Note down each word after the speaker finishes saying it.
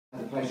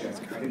The pleasure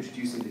of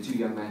introducing the two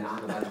young men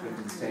I'm about to bring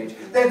to the stage.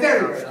 They're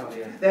very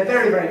lovely, they're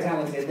very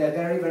talented, they're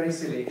very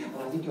silly, and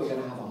I think you're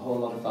going to have a whole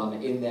lot of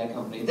fun in their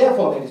company.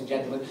 Therefore, ladies and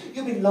gentlemen,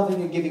 you've been loving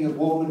and giving a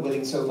warm and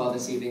willing so far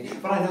this evening,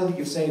 but I know that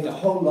you've saved a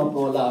whole lot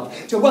more love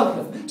to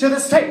welcome to the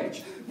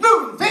stage,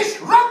 Moonfish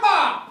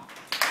Rhumba!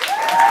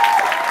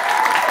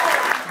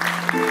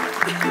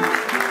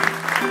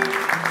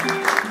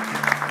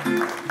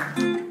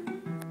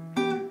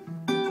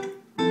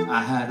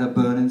 I had a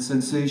burning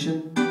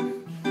sensation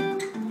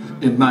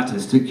in my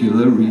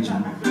testicular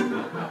region,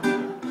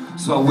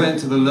 so I went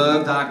to the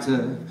love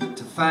doctor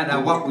to find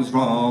out what was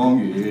wrong,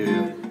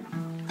 yeah.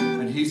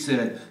 And he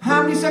said,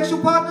 how many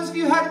sexual partners have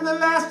you had in the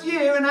last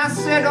year? And I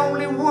said,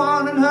 only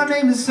one, and her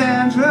name is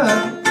Sandra,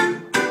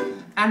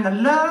 and I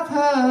love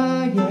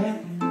her, yeah,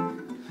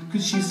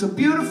 'cause she's so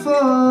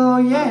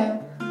beautiful, yeah.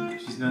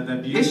 She's not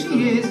that beautiful. Yes,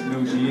 she is.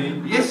 No, she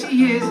ain't. Yes,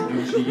 she is.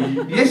 No, she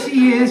ain't. Yes,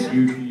 she is. No, she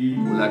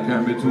ain't. Well, I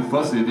can't be too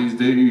fussy these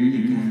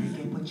days.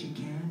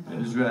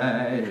 That's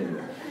right.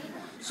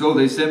 So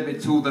they sent me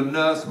to the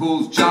nurse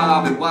whose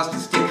job it was to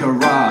stick a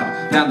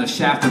rod down the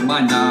shaft of my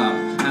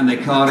knob, and they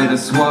called it a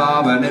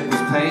swab, and it was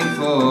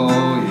painful,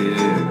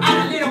 yeah.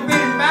 And a little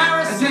bit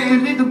embarrassing.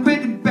 And a little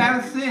bit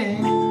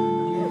embarrassing.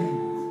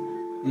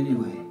 Yeah.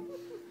 Anyway,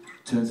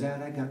 turns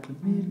out I got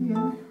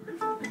chlamydia.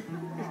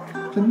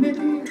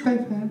 Chlamydia,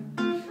 baby.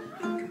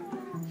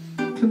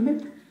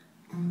 Chlamydia.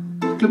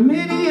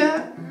 Chlamydia.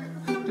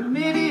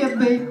 Chlamydia,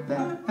 baby.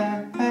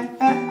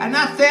 And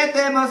I said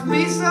there must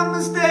be some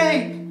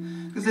mistake,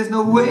 'cause there's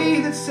no way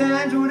that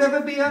Sandra would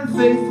ever be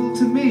unfaithful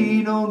to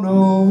me, no, no.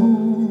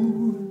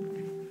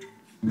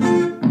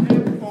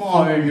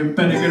 Boy, you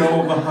better get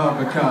over her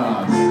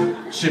because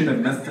she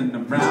been messing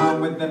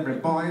around with every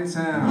boy in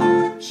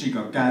town. She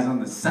got guys on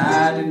the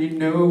side and you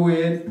know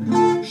it.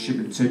 She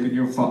been taking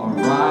you for a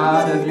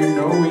ride and you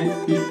know it.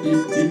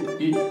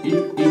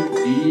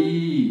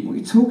 What are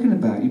you talking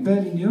about? You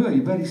barely knew her,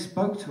 you barely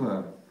spoke to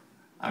her.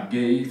 I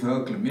gave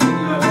her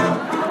chlamydia.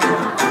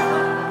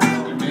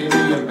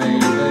 Chlamydia,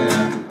 baby.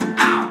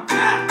 Ow!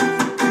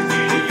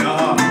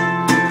 Chlamydia.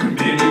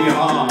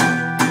 Chlamydia.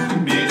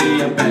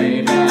 Chlamydia,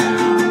 baby.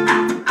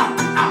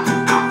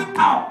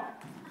 Ow!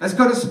 Let's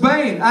go to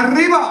Spain.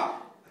 Arriba!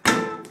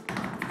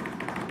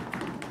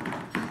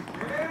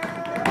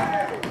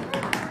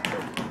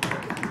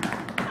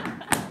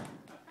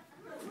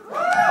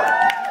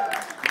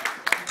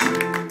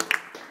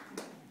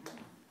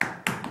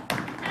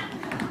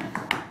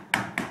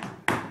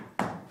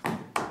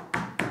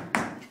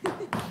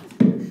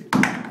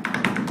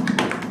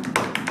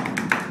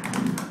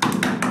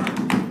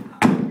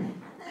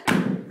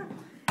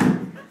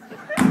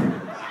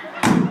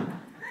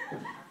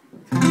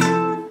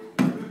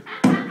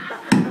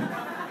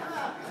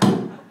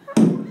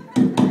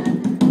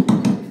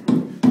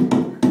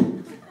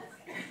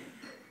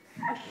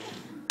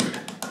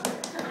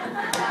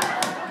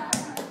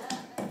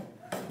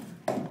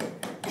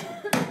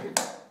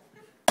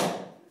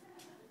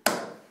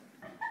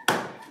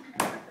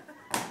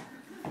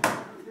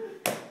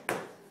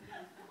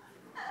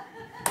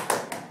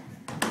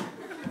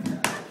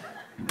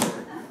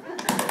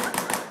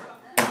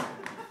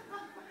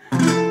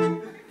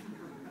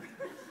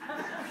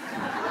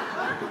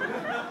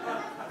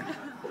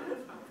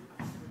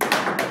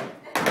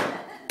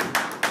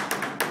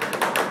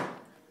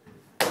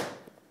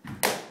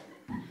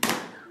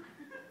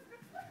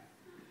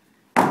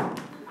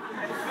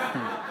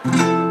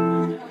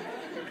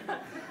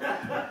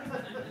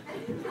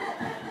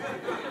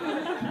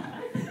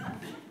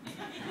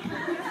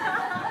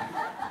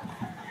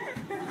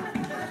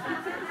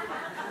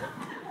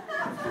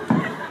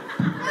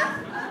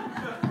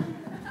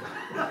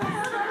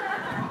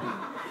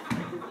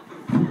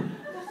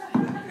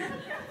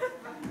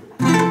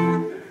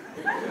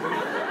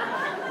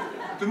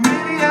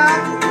 Chlamydia,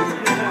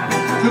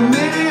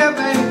 chlamydia,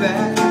 baby.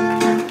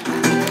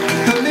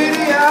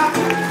 Chlamydia,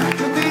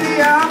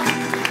 chlamydia,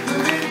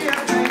 chlamydia,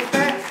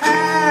 baby.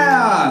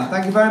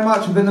 Thank you very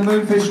much. We've been the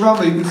Moonfish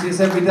Rhumba. You can see us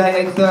every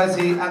day,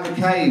 8:30 at the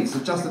Caves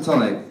of Just a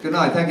Tonic. Good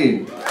night. Thank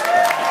you.